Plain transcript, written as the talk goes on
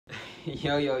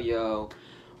Yo,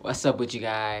 what's up with you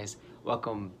guys?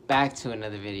 Welcome back to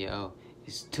another video.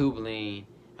 It's Tubeling.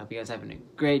 Hope you guys having a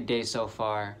great day so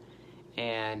far.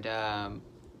 And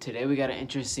today we got an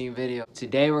interesting video.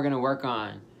 Today we're gonna work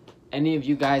on any of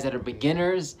you guys that are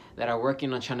beginners that are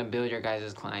working on trying to build your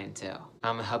guys' clientele.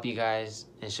 I'm gonna help you guys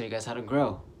and show you guys how to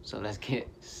grow. So let's get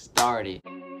started.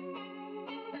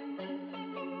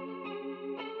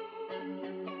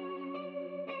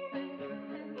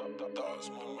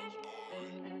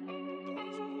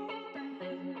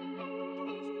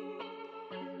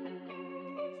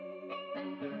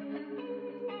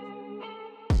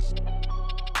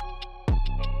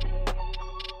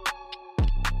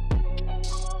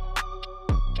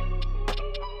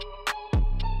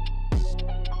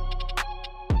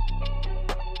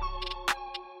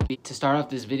 To start off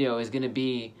this video is going to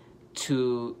be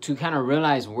to kind of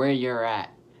realize where you're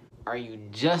at. Are you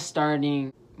just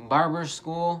starting barber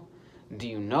school? Do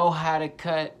you know how to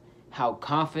cut? How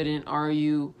confident are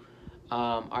you?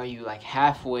 Are you like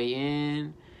halfway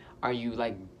in? Are you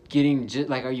like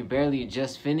are you barely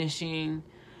just finishing?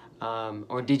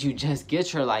 Or did you just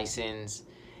get your license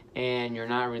and you're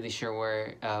not really sure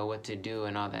where what to do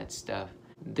and all that stuff?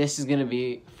 This is going to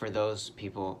be for those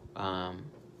people.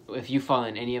 If you fall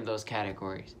in any of those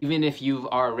categories, even if you've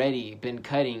already been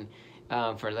cutting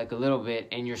for like a little bit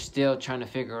and you're still trying to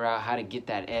figure out how to get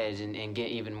that edge and get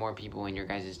even more people in your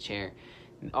guys' chair,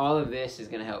 all of this is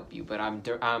going to help you. But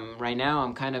right now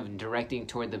I'm kind of directing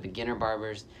toward the beginner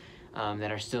barbers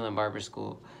that are still in barber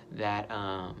school that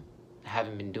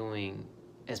haven't been doing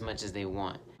as much as they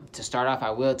want. To start off,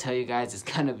 I will tell you guys it's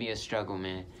gonna be a struggle,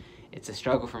 man. It's a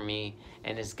struggle for me,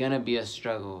 and it's gonna be a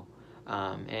struggle.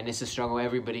 And it's a struggle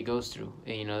everybody goes through.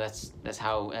 You know, that's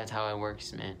how it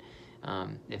works, man.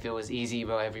 If it was easy,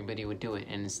 bro, everybody would do it,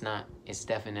 and it's not. It's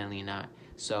definitely not.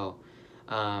 So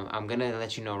I'm gonna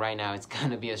let you know right now, it's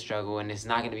gonna be a struggle, and it's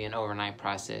not gonna be an overnight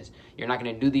process. You're not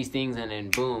gonna do these things and then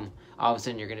boom, all of a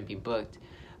sudden you're gonna be booked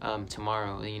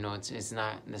tomorrow. You know, that's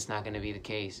not gonna be the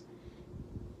case.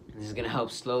 This is gonna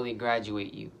help slowly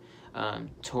graduate you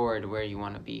toward where you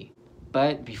want to be.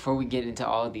 But before we get into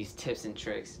all of these tips and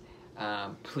tricks,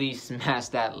 please smash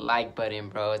that like button,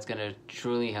 bro. It's gonna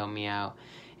truly help me out,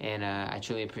 and I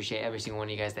truly appreciate every single one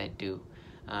of you guys that do.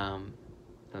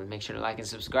 Make sure to like and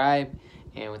subscribe,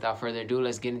 and without further ado,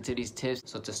 let's get into these tips.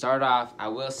 So to start off, I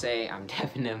will say I'm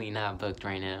definitely not booked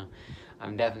right now.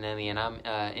 I'm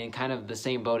in kind of the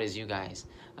same boat as you guys.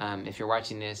 If you're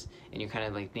watching this and you're kind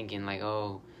of like thinking like,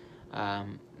 oh,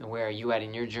 where are you at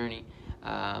in your journey?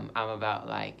 I'm about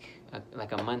like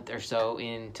a month or so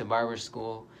into barber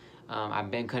school.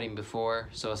 I've been cutting before,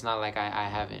 so it's not like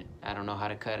I don't know how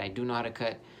to cut. I do know how to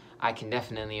cut. I can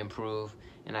definitely improve,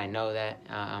 and I know that.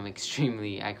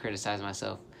 I criticize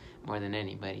myself more than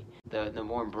anybody. The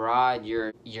more broad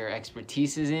your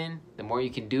expertise is in, the more you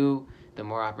can do, the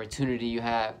more opportunity you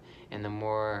have, and the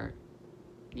more,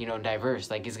 you know, diverse.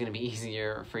 Like, it's gonna be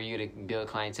easier for you to build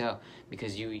clientele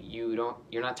because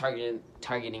you're not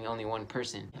targeting only one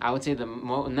person. I would say the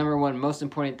number one most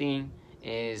important thing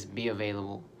is be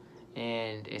available.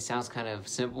 And it sounds kind of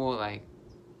simple, like,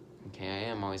 okay, I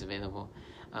am always available.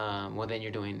 Well, then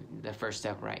you're doing the first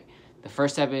step right. The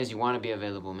first step is you want to be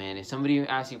available, man. If somebody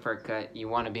asks you for a cut, you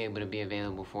want to be able to be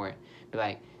available for it. But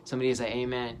like, somebody is like, hey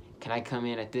man, can I come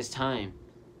in at this time?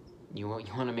 You want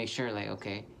to make sure, like,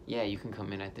 okay, yeah, you can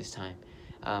come in at this time.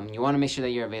 You want to make sure that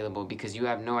you're available because you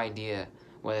have no idea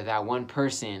whether that one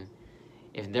person,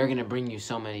 if they're going to bring you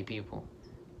so many people.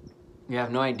 You have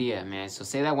no idea, man. So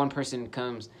say that one person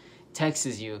comes,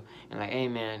 texts you, and like, hey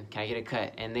man, can I get a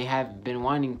cut? And they have been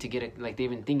wanting to get like they've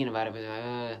been thinking about it, but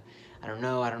I don't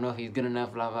know if he's good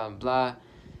enough, blah, blah, blah.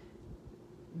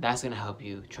 That's going to help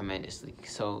you tremendously.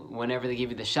 So whenever they give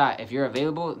you the shot, if you're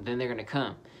available, then they're going to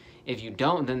come. If you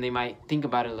don't, then they might think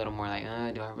about it a little more, like,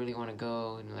 do I really want to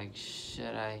go? And like,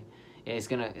 should I? It's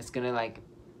gonna like,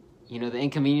 you know, the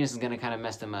inconvenience is gonna kind of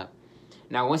mess them up.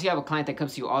 Now, once you have a client that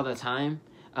comes to you all the time,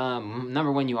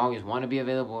 number one, you always want to be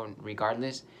available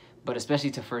regardless, but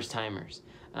especially to first timers,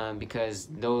 because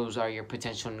those are your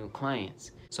potential new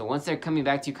clients. So once they're coming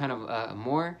back to you kind of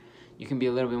more, you can be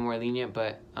a little bit more lenient,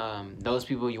 but those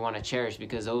people you want to cherish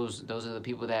because those are the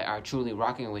people that are truly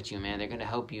rocking with you, man. They're going to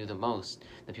help you the most.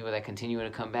 The people that continue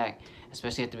to come back,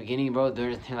 especially at the beginning, bro,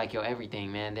 they're like your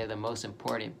everything, man. They're the most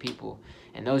important people.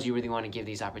 And those you really want to give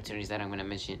these opportunities that I'm going to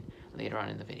mention later on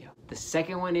in the video. The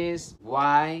second one is,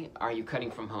 why are you cutting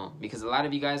from home? Because a lot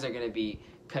of you guys are going to be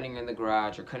cutting in the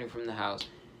garage or cutting from the house.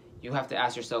 You have to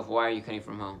ask yourself, why are you cutting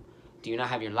from home? Do you not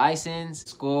have your license,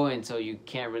 school, and so you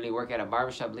can't really work at a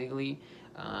barbershop legally?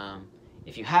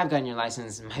 If you have gotten your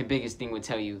license, my biggest thing would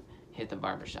tell you, hit the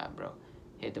barbershop, bro.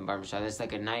 Hit the barbershop. It's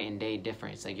like a night and day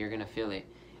difference. Like, you're gonna feel it.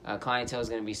 Clientele is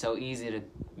gonna be so easy to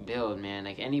build, man.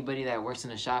 Like, anybody that works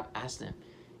in a shop, ask them.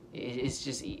 It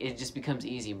just becomes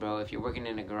easy, bro. If you're working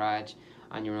in a garage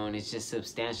on your own, it's just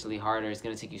substantially harder. It's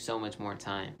gonna take you so much more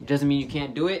time. It doesn't mean you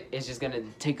can't do it. It's just gonna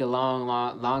take a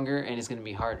longer, and it's gonna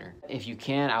be harder. If you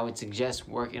can, I would suggest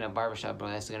work in a barbershop, bro.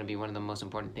 That's gonna be one of the most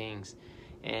important things.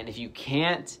 And if you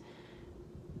can't,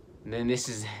 then this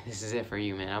is it for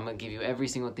you, man. I'm gonna give you every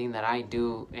single thing that I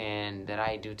do and that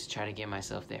I do to try to get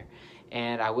myself there.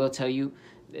 And I will tell you,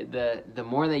 the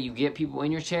more that you get people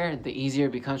in your chair, the easier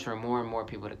it becomes for more and more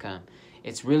people to come.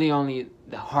 It's really only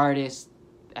the hardest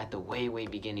at the way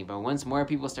beginning, but once more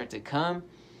people start to come,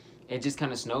 it just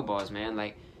kind of snowballs, man.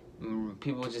 Like,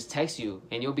 people will just text you,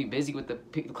 and you'll be busy with the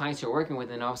clients you're working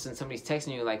with, and all of a sudden somebody's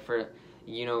texting you, like, for,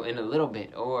 you know, in a little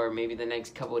bit, or maybe the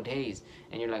next couple of days,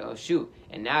 and you're like, oh shoot,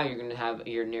 and now you're gonna have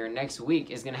your next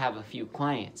week is gonna have a few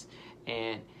clients,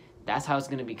 and that's how it's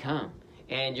gonna become.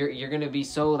 And you're gonna be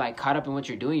so, like, caught up in what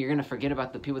you're doing, you're gonna forget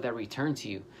about the people that return to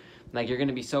you. Like, you're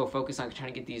gonna be so focused on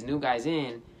trying to get these new guys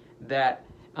in that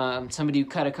somebody you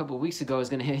cut a couple of weeks ago is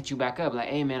gonna hit you back up, like,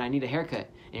 hey man, I need a haircut,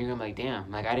 and you're gonna be like,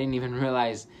 damn, like, I didn't even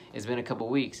realize it's been a couple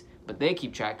of weeks. But they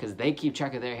keep track, because they keep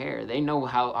track of their hair. They know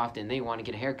how often they want to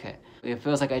get a haircut. It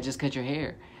feels like I just cut your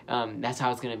hair. That's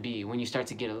how it's gonna be when you start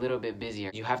to get a little bit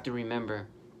busier. You have to remember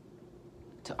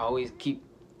to always keep,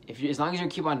 as long as you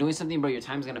keep on doing something, bro, your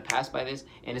time's gonna pass by this,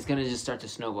 and it's gonna just start to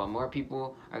snowball. More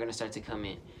people are gonna start to come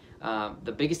in.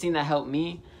 The biggest thing that helped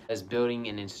me is building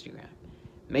an Instagram.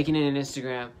 Making it an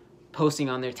Instagram, posting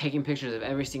on there, taking pictures of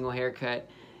every single haircut,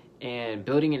 and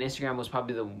building an Instagram was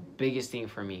probably the biggest thing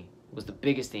for me. Was the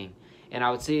biggest thing. And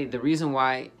I would say the reason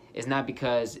why is not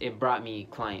because it brought me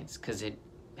clients, because it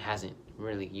hasn't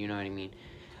really, you know what I mean?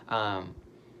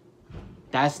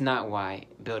 That's not why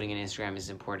building an Instagram is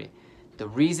important. The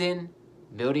reason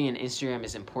building an Instagram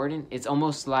is important, it's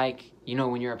almost like, you know,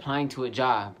 when you're applying to a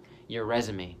job, your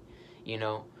resume, you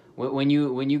know, when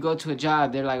you go to a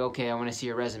job, they're like, okay, I want to see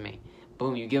your resume.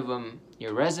 Boom, you give them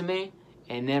your resume,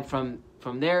 and then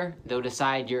from there, they'll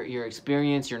decide your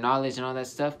experience, your knowledge, and all that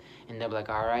stuff, and they'll be like,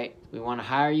 all right, we want to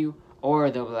hire you, or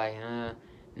they'll be like,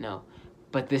 no.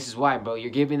 But this is why, bro.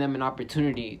 You're giving them an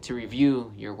opportunity to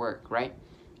review your work, right?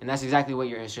 And that's exactly what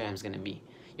your Instagram is going to be.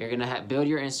 You're going to build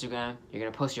your Instagram. You're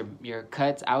going to post your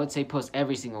cuts. I would say post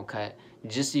every single cut,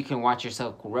 just so you can watch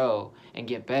yourself grow and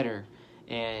get better.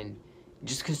 And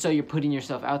just so you're putting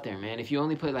yourself out there, man. If you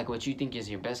only put, like, what you think is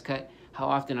your best cut, how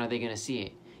often are they going to see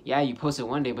it? Yeah, you post it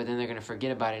one day, but then they're going to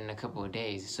forget about it in a couple of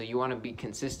days. So you want to be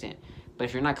consistent. But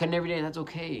if you're not cutting every day, that's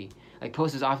okay. Like,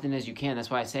 post as often as you can. That's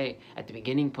why I say at the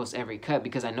beginning, post every cut,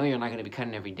 because I know you're not going to be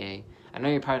cutting every day. I know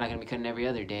you're probably not going to be cutting every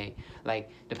other day. Like,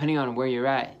 depending on where you're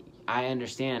at, I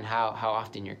understand how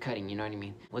often you're cutting, you know what I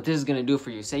mean? What this is going to do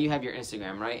for you, say you have your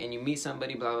Instagram, right? And you meet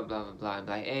somebody, blah, blah, blah, blah,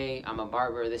 blah. Like, hey, I'm a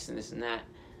barber, this and this and that.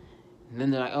 And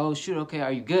then they're like, oh, shoot, okay,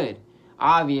 are you good?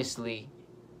 Obviously,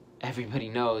 everybody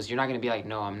knows you're not going to be like,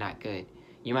 no, I'm not good.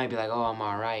 You might be like, oh, I'm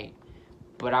all right.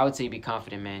 But I would say be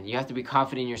confident, man. You have to be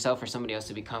confident in yourself for somebody else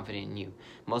to be confident in you.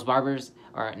 Most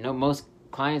most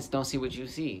clients don't see what you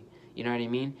see. You know what I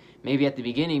mean? Maybe at the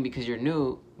beginning because you're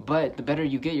new, but the better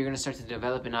you get, you're going to start to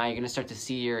develop an eye. You're going to start to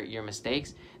see your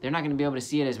mistakes. They're not going to be able to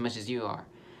see it as much as you are.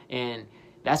 And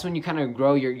that's when you kind of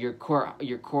grow your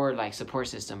core like support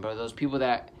system, bro. Those people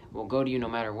that will go to you no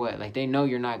matter what. Like, they know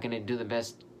you're not going to do the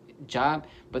best job,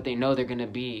 but they know they're going to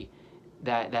be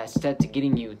that step to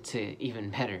getting you to even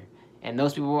better. And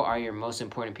those people are your most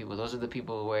important people. Those are the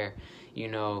people where, you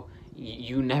know,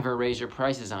 you never raise your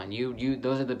prices on.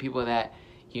 Those are the people that,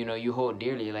 you know, you hold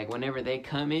dearly. Like, whenever they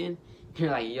come in,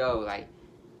 you're like, yo, like,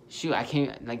 shoot, I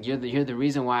can't, like, you're the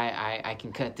reason why I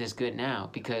can cut this good now,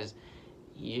 because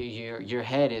your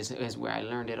head is where I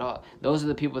learned it all. Those are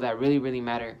the people that really, really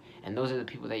matter, and those are the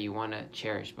people that you want to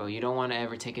cherish, bro. You don't want to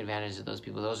ever take advantage of those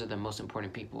people. Those are the most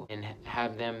important people, and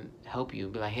have them help you.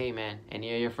 Be like, hey, man,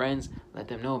 any of your friends, let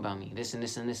them know about me, this and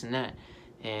this and this and that.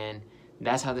 And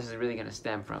that's how this is really going to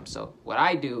stem from. So what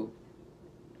I do,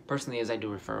 personally, is I do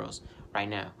referrals right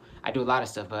now. I do a lot of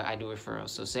stuff, but I do referrals.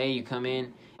 So say you come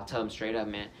in, I'll tell them straight up,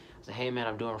 man. I say, hey, man,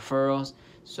 I'm doing referrals.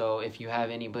 So if you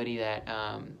have anybody that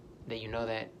you know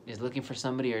that is looking for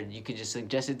somebody, or you could just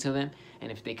suggest it to them, and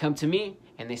if they come to me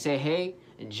and they say, hey,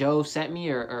 Joe sent me,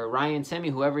 or Ryan sent me,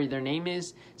 whoever their name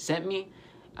is sent me,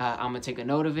 I'm gonna take a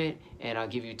note of it, and I'll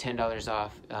give you $10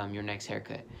 off your next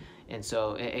haircut. And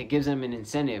so it gives them an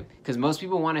incentive, because most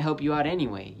people want to help you out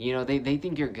anyway. You know, they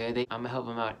think you're good. I'm gonna help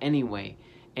them out anyway,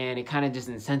 and it kind of just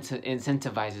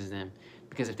incentivizes them,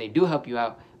 because if they do help you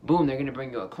out, boom, they're gonna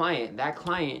bring you a client. That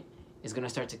client is gonna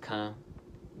start to come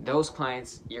those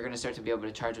clients, you're gonna start to be able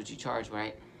to charge what you charge,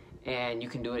 right? And you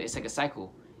can do it. It's like a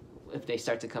cycle. If they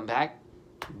start to come back,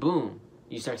 boom,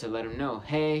 you start to let them know,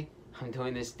 hey, I'm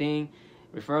doing this thing,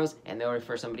 referrals, and they'll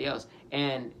refer somebody else.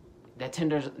 And that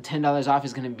 $10 off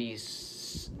is gonna be,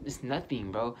 it's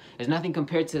nothing, bro. It's nothing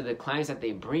compared to the clients that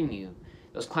they bring you.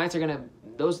 Those clients are gonna,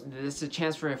 this is a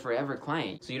chance for a forever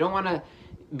client. So you don't wanna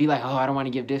be like, oh, I don't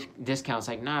want to give discounts.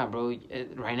 Like, nah, bro,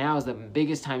 right now is the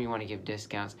biggest time you want to give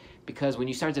discounts, because when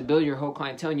you start to build your whole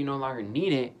clientele and you no longer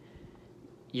need it,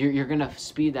 you're going to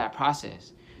speed that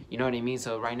process. You know what I mean?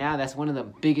 So right now, that's one of the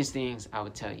biggest things I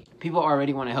would tell you. People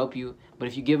already want to help you, but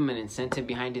if you give them an incentive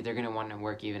behind it, they're going to want to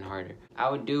work even harder. I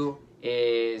would do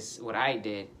is, what I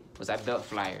did was I built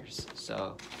flyers.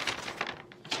 So,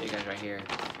 I'll show you guys right here.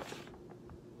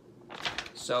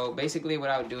 So basically what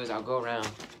I would do is I'll go around,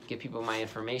 give people my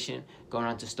information, go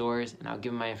around to stores, and I'll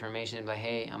give them my information and be like,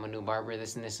 hey, I'm a new barber,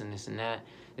 this and this and this and that.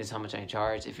 This is how much I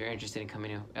charge. If you're interested in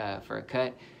coming in for a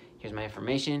cut, here's my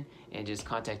information, and just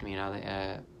contact me,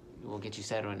 and we'll get you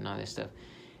settled and all this stuff.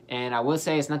 And I will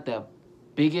say it's not the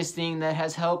biggest thing that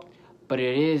has helped, but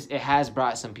it has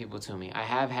brought some people to me. I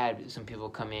have had some people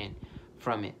come in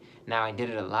from it. Now, I did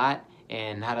it a lot,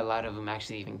 and not a lot of them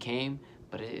actually even came,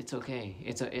 but it's okay.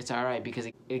 It's all right, because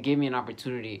it gave me an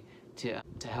opportunity to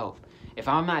help. If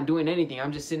I'm not doing anything,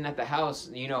 I'm just sitting at the house,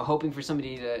 you know, hoping for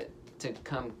somebody to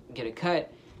come get a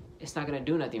cut, it's not gonna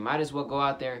do nothing. Might as well go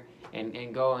out there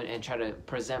and go and try to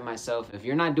present myself. If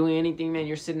you're not doing anything, man,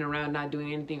 you're sitting around not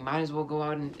doing anything, might as well go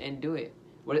out and do it.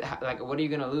 What are you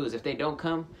gonna lose? If they don't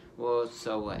come, well,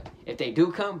 so what? If they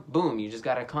do come, boom, you just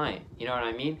got a client. You know what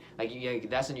I mean? Like,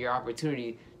 that's your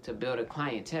opportunity to build a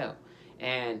clientele.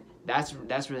 And that's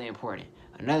really important.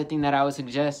 Another thing that I would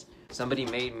suggest, somebody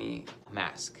made me a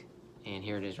mask, and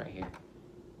here it is right here.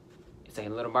 It's like a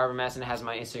little barber mask, and it has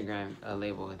my Instagram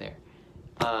label there.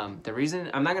 The reason,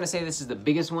 I'm not gonna say this is the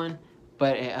biggest one,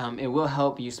 but it will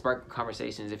help you spark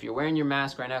conversations. If you're wearing your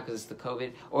mask right now because it's the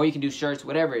COVID, or you can do shirts,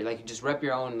 whatever, like you just rep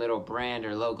your own little brand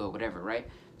or logo, whatever, right?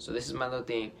 So this is my little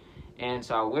thing, and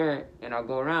so I'll wear it, and I'll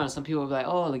go around. Some people will be like,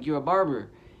 oh, like you're a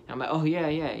barber. I'm like, oh, yeah,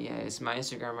 it's my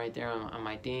Instagram right there on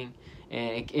my thing,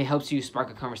 and it helps you spark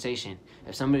a conversation.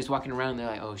 If somebody's walking around, they're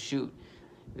like, oh, shoot,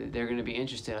 they're going to be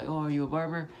interested. Like, oh, are you a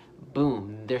barber?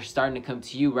 Boom, they're starting to come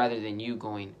to you rather than you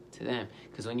going to them,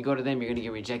 because when you go to them, you're going to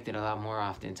get rejected a lot more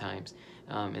oftentimes,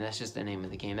 and that's just the name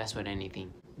of the game. That's what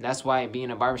anything. That's why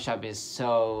being a barbershop is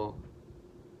so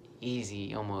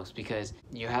easy almost, because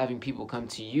you're having people come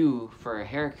to you for a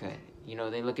haircut. You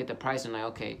know, they look at the price and like,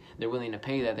 okay, they're willing to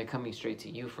pay that. They're coming straight to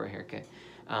you for a haircut.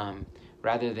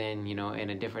 Rather than, you know,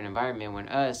 in a different environment when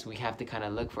we have to kind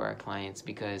of look for our clients,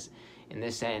 because in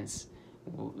this sense,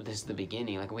 this is the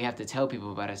beginning. Like, we have to tell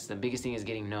people about us. The biggest thing is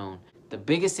getting known. The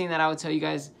biggest thing that I would tell you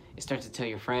guys is start to tell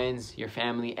your friends, your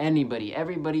family, anybody,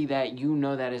 everybody that you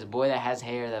know that is a boy that has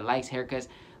hair, that likes haircuts.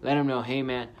 Let them know, hey,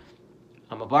 man,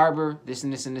 I'm a barber, this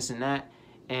and this and this and that.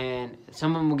 And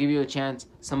some of them will give you a chance.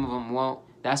 Some of them won't.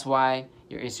 That's why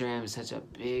your Instagram is such a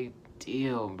big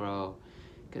deal, bro.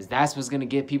 Because that's what's going to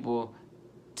get people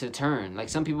to turn. Like,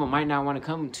 some people might not want to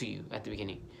come to you at the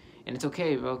beginning. And it's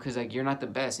okay, bro, because, like, you're not the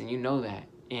best, and you know that.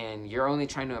 And you're only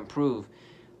trying to improve.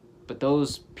 But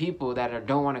those people that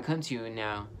don't want to come to you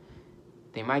now,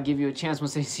 they might give you a chance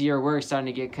once they see your work starting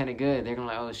to get kind of good. They're going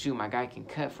to be like, oh, shoot, my guy can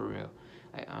cut for real.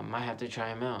 Like, I might have to try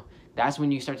him out. That's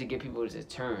when you start to get people to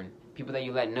turn. People that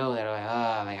you let know that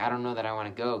are like, I don't know that I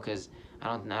want to go because I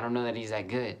don't know that he's that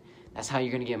good. That's how you're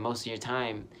going to get most of your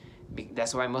time.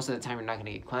 That's why most of the time you're not going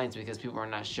to get clients, because people are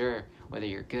not sure whether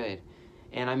you're good.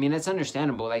 And I mean, it's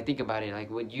understandable. Like, think about it. Like,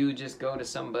 would you just go to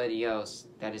somebody else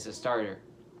that is a starter?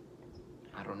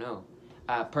 I don't know.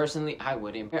 Personally, I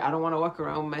wouldn't. I don't want to walk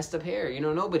around with messed up hair. You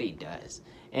know, nobody does.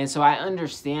 And so I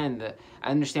understand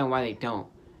why they don't.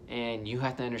 And you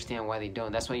have to understand why they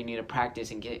don't. That's why you need to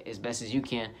practice and get as best as you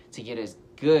can to get as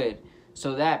good,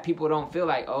 so that people don't feel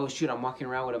like, oh, shoot, I'm walking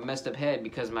around with a messed up head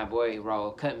because my boy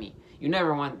Raul cut me. You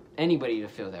never want anybody to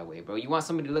feel that way, bro. You want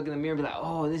somebody to look in the mirror and be like,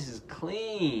 oh, this is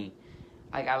clean.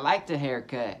 Like, I like the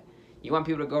haircut. You want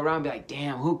people to go around and be like,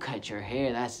 damn, who cut your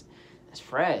hair? That's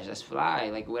fresh. That's fly.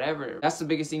 Like, whatever. That's the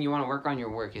biggest thing you want to work on, your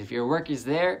work. If your work is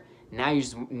there, now you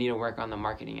just need to work on the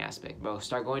marketing aspect, bro.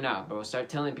 Start going out, bro. Start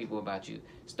telling people about you.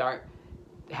 Start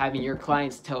having your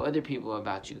clients tell other people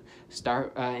about you.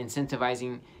 Start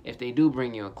incentivizing if they do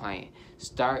bring you a client.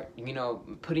 Start, you know,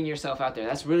 putting yourself out there.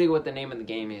 That's really what the name of the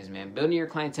game is, man. Building your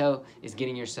clientele is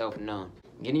getting yourself known.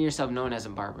 Getting yourself known as a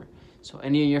barber. So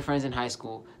any of your friends in high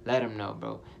school, let them know,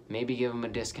 bro. Maybe give them a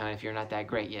discount if you're not that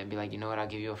great yet. Be like, you know what, I'll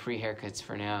give you a free haircuts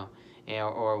for now.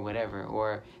 or whatever,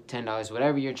 or $10,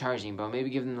 whatever you're charging, but maybe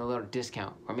give them a little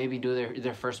discount, or maybe do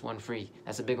their first one free.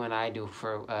 That's a big one I do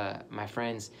for my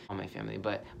friends, not my family,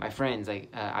 but my friends. Like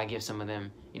I give some of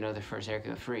them, you know, their first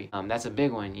haircut free. That's a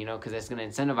big one, you know, because that's gonna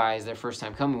incentivize their first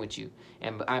time coming with you.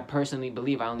 And I personally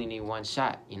believe I only need one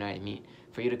shot. You know what I mean?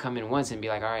 For you to come in once and be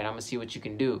like, all right, I'm gonna see what you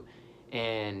can do,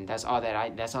 and that's all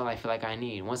I feel like I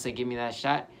need. Once they give me that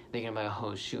shot, they're gonna be like,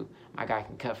 oh shoot, my guy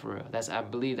can cut for real. I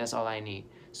believe that's all I need.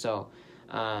 So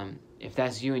if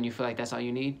that's you and you feel like that's all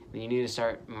you need, then you need to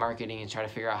start marketing and try to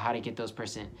figure out how to get those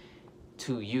person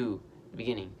to you at the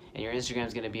beginning. And your Instagram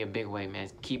is going to be a big way, man.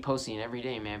 Keep posting every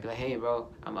day, man. Be like, hey, bro,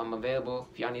 I'm available.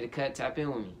 If y'all need a cut, tap in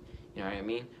with me. You know what I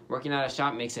mean? Working out a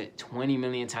shop makes it 20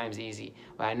 million times easy.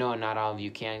 But I know not all of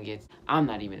you can get. I'm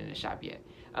not even in a shop yet.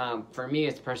 For me,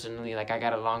 it's personally, like, I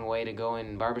got a long way to go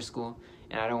in barber school,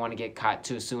 and I don't want to get caught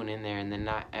too soon in there and then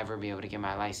not ever be able to get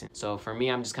my license. So for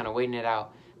me, I'm just kind of waiting it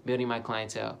out, building my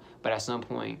clientele. But at some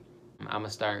point, I'm going to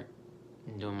start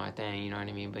doing my thing, you know what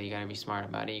I mean? But you got to be smart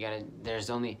about it. There's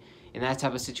only, in that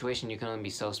type of situation, you can only be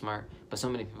so smart. But so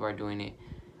many people are doing it.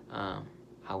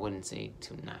 I wouldn't say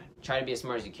to not. Try to be as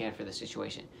smart as you can for the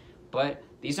situation. But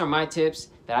these are my tips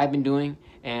that I've been doing.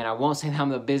 And I won't say that I'm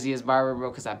the busiest barber, bro,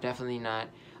 because I'm definitely not.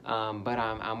 But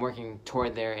I'm working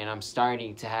toward there, and I'm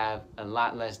starting to have a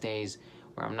lot less days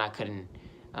where I'm not cutting.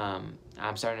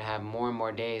 I'm starting to have more and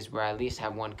more days where I at least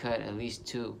have one cut, at least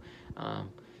two.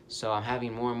 So I'm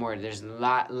having more and more. There's a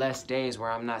lot less days where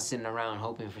I'm not sitting around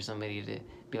hoping for somebody to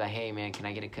be like, hey, man, can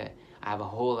I get a cut? I have a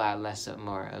whole lot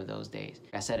more of those days.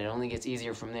 Like I said, it only gets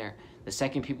easier from there. The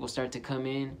second people start to come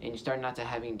in and you start not to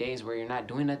having days where you're not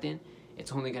doing nothing,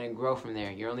 it's only going to grow from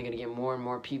there. You're only going to get more and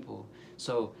more people.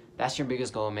 So that's your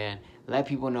biggest goal, man. Let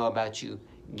people know about you.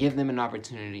 Give them an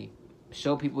opportunity.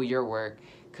 Show people your work.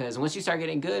 Because once you start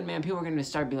getting good, man, people are going to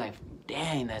start be like,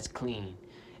 dang, that's clean.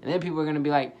 And then people are going to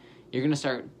be like, you're going to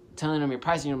start telling them your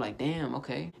price, and you're like, damn,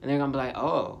 okay. And they're going to be like,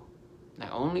 oh,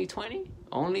 like only 20?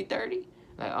 Only 30?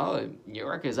 Like, oh, your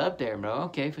work is up there, bro.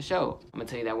 Okay, for sure. I'm going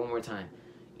to tell you that one more time.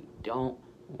 You don't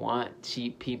want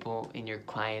cheap people in your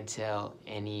clientele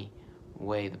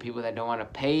anyway. The people that don't want to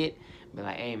pay it, be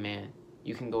like, hey, man,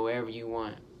 you can go wherever you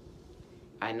want.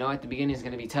 I know at the beginning it's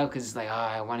going to be tough because it's like, oh,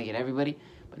 I want to get everybody.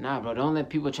 But nah, bro, don't let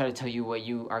people try to tell you what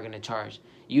you are going to charge.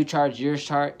 You charge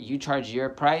your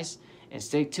price and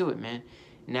stick to it, man.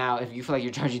 Now, if you feel like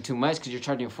you're charging too much because you're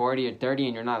charging 40 or 30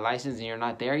 and you're not licensed and you're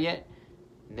not there yet,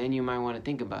 then you might want to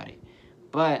think about it.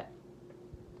 But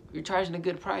you're charging a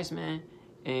good price, man,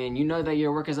 and you know that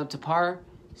your work is up to par,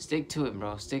 stick to it,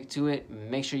 bro. Stick to it.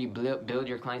 Make sure you build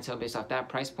your clientele based off that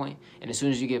price point. And as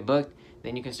soon as you get booked,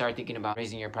 then you can start thinking about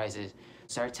raising your prices.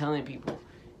 Start telling people,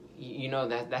 you know,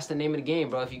 that's the name of the game,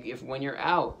 bro. If when you're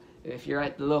out, if you're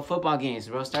at the little football games,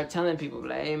 bro, start telling people,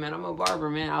 like, hey, man, I'm a barber,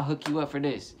 man. I'll hook you up for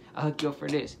this. I'll hook you up for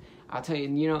this. I'll tell you,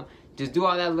 you know, just do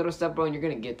all that little stuff, bro, and you're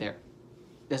going to get there.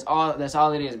 That's all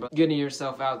it is, bro. Getting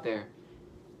yourself out there.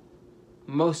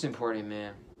 Most important,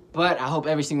 man. But I hope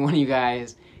every single one of you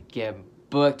guys get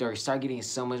booked or start getting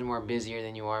so much more busier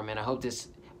than you are, man. I hope this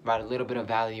brought a little bit of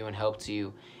value and help to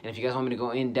you. And if you guys want me to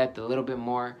go in depth a little bit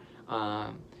more,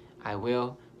 I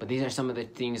will. But these are some of the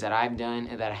things that I've done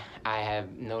and that I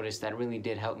have noticed that really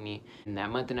did help me. In that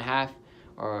month and a half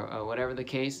or whatever the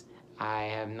case, I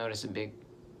have noticed a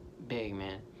big,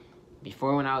 man.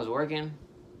 Before, when I was working,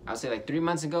 I would say like 3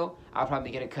 months ago, I'll probably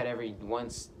get a cut every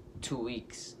 2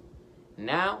 weeks.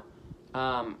 Now,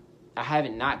 I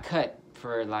haven't not cut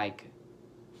for like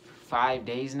 5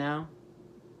 days now.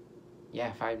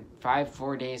 Yeah,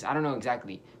 4 days. I don't know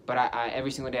exactly, but I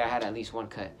every single day I had at least one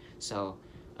cut. So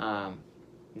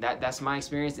that's my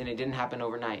experience, and it didn't happen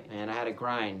overnight, man. I had to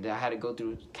grind. I had to go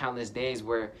through countless days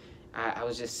where I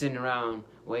was just sitting around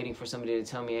waiting for somebody to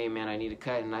tell me, hey, man, I need a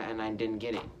cut, and I didn't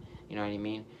get it. You know what I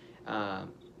mean?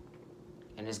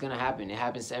 And it's gonna happen. It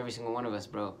happens to every single one of us,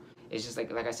 bro. It's just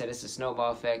like I said, it's a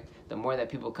snowball effect. The more that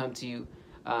people come to you,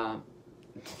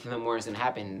 the more it's gonna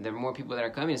happen. The more people that are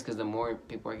coming is because the more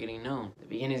people are getting known. The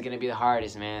beginning is gonna be the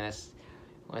hardest, man.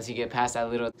 Once you get past that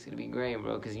little, it's gonna be great,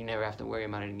 bro, because you never have to worry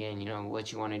about it again. You know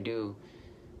what you want to do.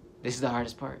 This is the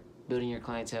hardest part, building your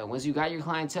clientele. Once you got your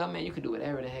clientele, man, you can do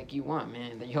whatever the heck you want,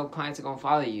 man. Your clients are gonna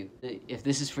follow you. If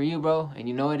this is for you, bro, and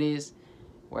you know it is,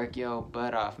 work your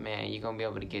butt off, man. You're gonna be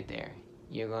able to get there.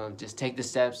 You're gonna just take the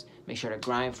steps, make sure to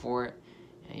grind for it,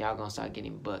 and y'all gonna start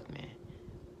getting booked, man.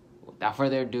 Without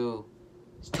further ado,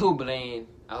 it's too Blaine.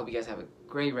 I hope you guys have a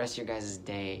great rest of your guys'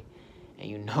 day. And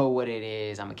you know what it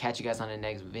is. I'm gonna catch you guys on the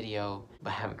next video.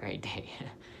 But have a great day.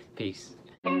 Peace.